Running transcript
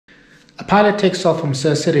pilot takes off from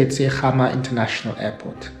CAAB International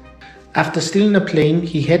Airport. After stealing a plane,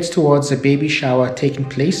 he heads towards a baby shower taking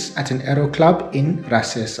place at an aero club in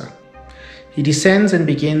Rasesa. He descends and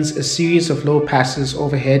begins a series of low passes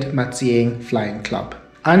overhead Matsieng Flying Club.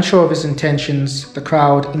 Unsure of his intentions, the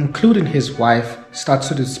crowd, including his wife, starts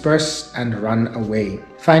to disperse and run away.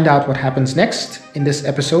 Find out what happens next in this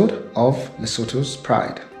episode of Lesotho's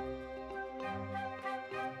Pride.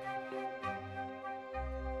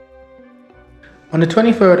 On the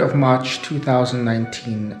 23rd of March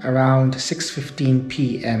 2019, around 6:15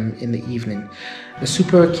 p.m. in the evening, the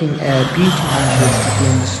Super King Air B200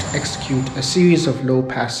 begins to execute a series of low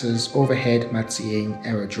passes overhead Matsieng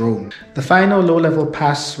Aerodrome. The final low-level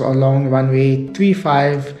pass along runway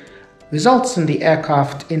 35 results in the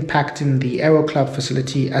aircraft impacting the Aero Club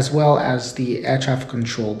facility as well as the air traffic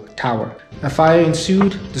control tower. A fire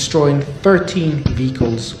ensued, destroying 13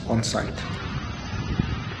 vehicles on site.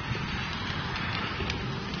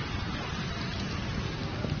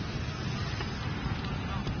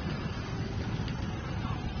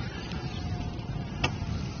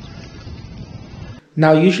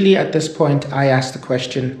 Now, usually at this point, I ask the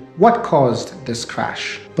question, what caused this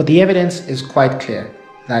crash? But the evidence is quite clear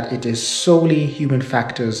that it is solely human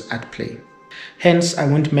factors at play. Hence, I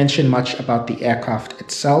won't mention much about the aircraft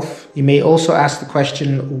itself. You may also ask the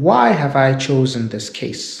question, why have I chosen this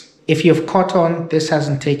case? If you've caught on, this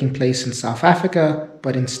hasn't taken place in South Africa,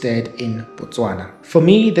 but instead in Botswana. For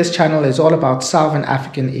me, this channel is all about Southern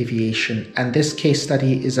African aviation, and this case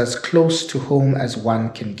study is as close to home as one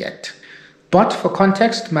can get. But for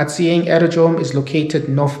context, Matsieng Aerodrome is located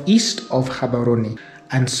northeast of Gaborone,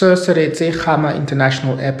 and CAAB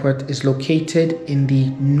International Airport is located in the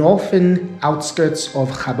northern outskirts of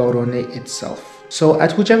Gaborone itself. So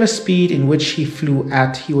at whichever speed in which he flew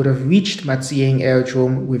at, he would have reached Matsieng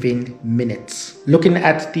Aerodrome within minutes. Looking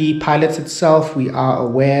at the pilot itself, we are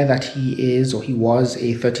aware that he was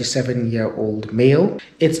a 37-year-old male.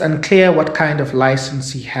 It's unclear what kind of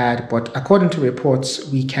license he had, but according to reports,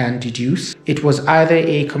 we can deduce it was either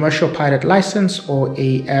a commercial pilot license or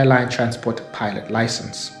a airline transport pilot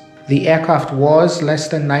license. The aircraft was less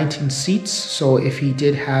than 19 seats, so if he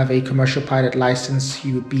did have a commercial pilot license,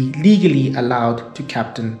 he would be legally allowed to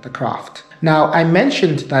captain the craft. Now, I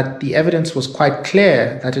mentioned that the evidence was quite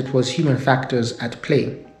clear that it was human factors at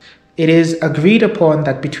play. It is agreed upon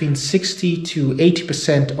that between 60 to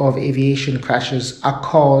 80% of aviation crashes are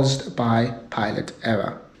caused by pilot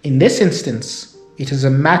error. In this instance, it is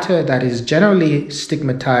a matter that is generally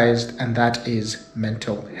stigmatized, and that is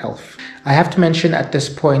mental health. I have to mention at this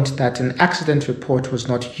point that an accident report was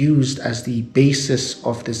not used as the basis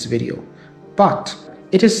of this video, but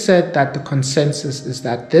it is said that the consensus is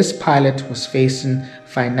that this pilot was facing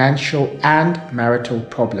financial and marital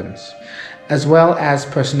problems, as well as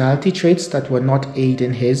personality traits that were not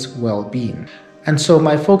aiding his well-being. And so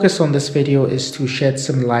my focus on this video is to shed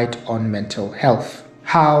some light on mental health.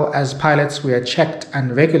 How, as pilots, we are checked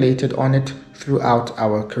and regulated on it throughout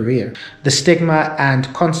our career, the stigma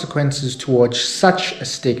and consequences towards such a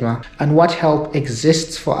stigma, and what help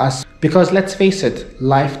exists for us, because let's face it,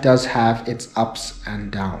 life does have its ups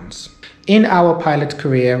and downs. In our pilot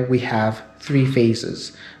career, we have 3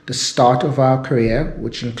 phases. The start of our career,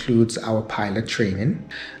 which includes our pilot training,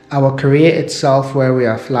 our career itself where we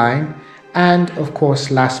are flying, and of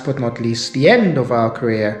course, last but not least, the end of our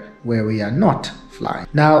career where we are not flying.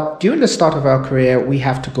 Now, during the start of our career, we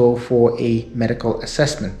have to go for a medical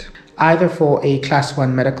assessment, either for a class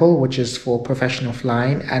 1 medical, which is for professional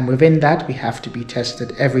flying, and within that we have to be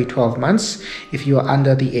tested every 12 months if you are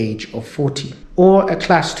under the age of 40, or a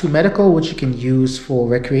class 2 medical, which you can use for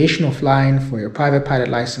recreational flying for your private pilot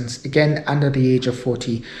license, again under the age of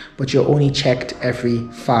 40, but you're only checked every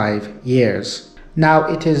 5 years. Now,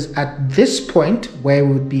 it is at this point where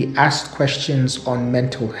we would be asked questions on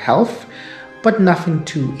mental health, but nothing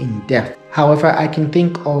too in-depth. However, I can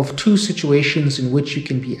think of 2 situations in which you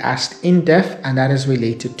can be asked in-depth, and that is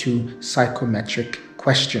related to psychometric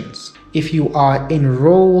questions. If you are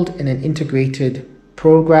enrolled in an integrated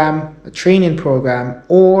program, a training program,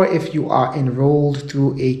 or if you are enrolled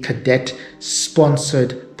through a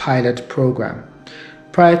cadet-sponsored pilot program.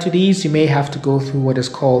 Prior to these, you may have to go through what is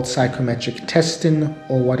called psychometric testing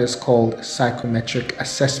or what is called psychometric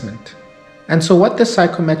assessment. And so what the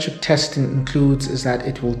psychometric testing includes is that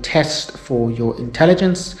it will test for your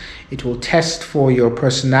intelligence, it will test for your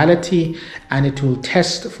personality, and it will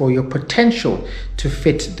test for your potential to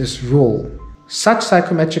fit this role. Such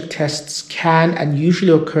psychometric tests can and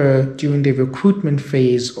usually occur during the recruitment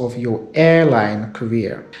phase of your airline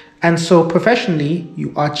career. And so professionally,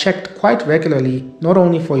 you are checked quite regularly, not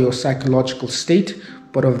only for your psychological state,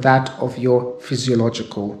 but of that of your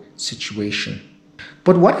physiological situation.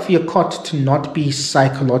 But what if you're caught to not be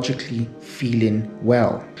psychologically feeling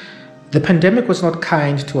well? The pandemic was not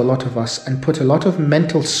kind to a lot of us and put a lot of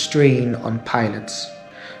mental strain on pilots.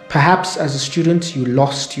 Perhaps as a student, you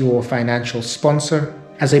lost your financial sponsor.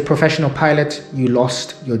 As a professional pilot, you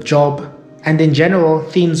lost your job. And in general,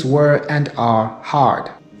 things were and are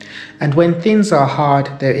hard. And when things are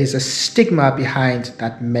hard, there is a stigma behind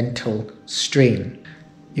that mental strain.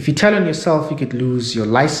 If you tell on yourself, you could lose your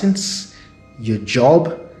license, your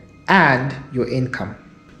job, and your income.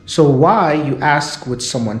 So why, you ask, would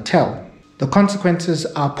someone tell? The consequences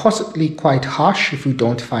are possibly quite harsh if we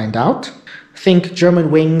don't find out. Think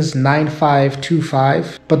Germanwings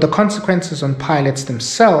 9525, but the consequences on pilots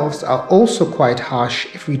themselves are also quite harsh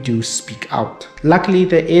if we do speak out. Luckily,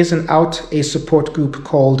 there is a support group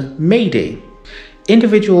called Mayday.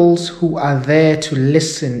 Individuals who are there to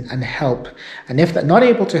listen and help, and if they're not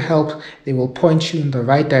able to help, they will point you in the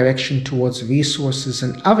right direction towards resources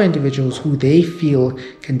and other individuals who they feel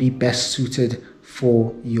can be best suited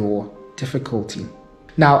for your difficulty.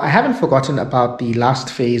 Now, I haven't forgotten about the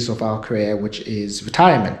last phase of our career, which is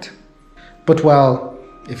retirement. But well,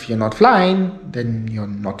 if you're not flying, then you're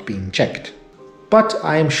not being checked. But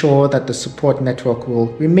I am sure that the support network will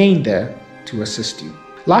remain there to assist you.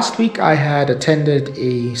 Last week, I had attended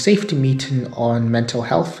a safety meeting on mental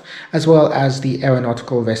health, as well as the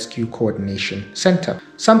Aeronautical Rescue Coordination Center,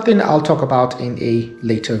 something I'll talk about in a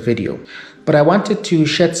later video. But I wanted to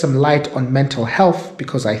shed some light on mental health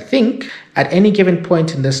because I think at any given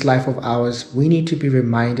point in this life of ours, we need to be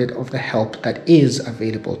reminded of the help that is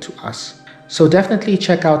available to us. So definitely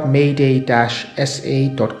check out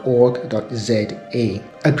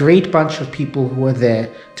mayday-sa.org.za, a great bunch of people who are there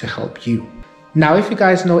to help you. Now, if you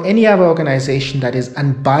guys know any other organization that is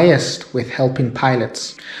unbiased with helping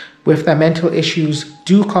pilots with their mental issues,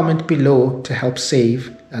 do comment below to help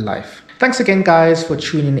save a life. Thanks again, guys, for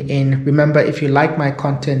tuning in. Remember, if you like my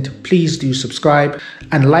content, please do subscribe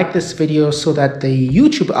and like this video so that the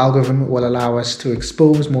YouTube algorithm will allow us to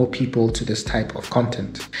expose more people to this type of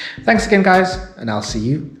content. Thanks again, guys, and I'll see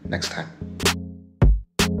you next time.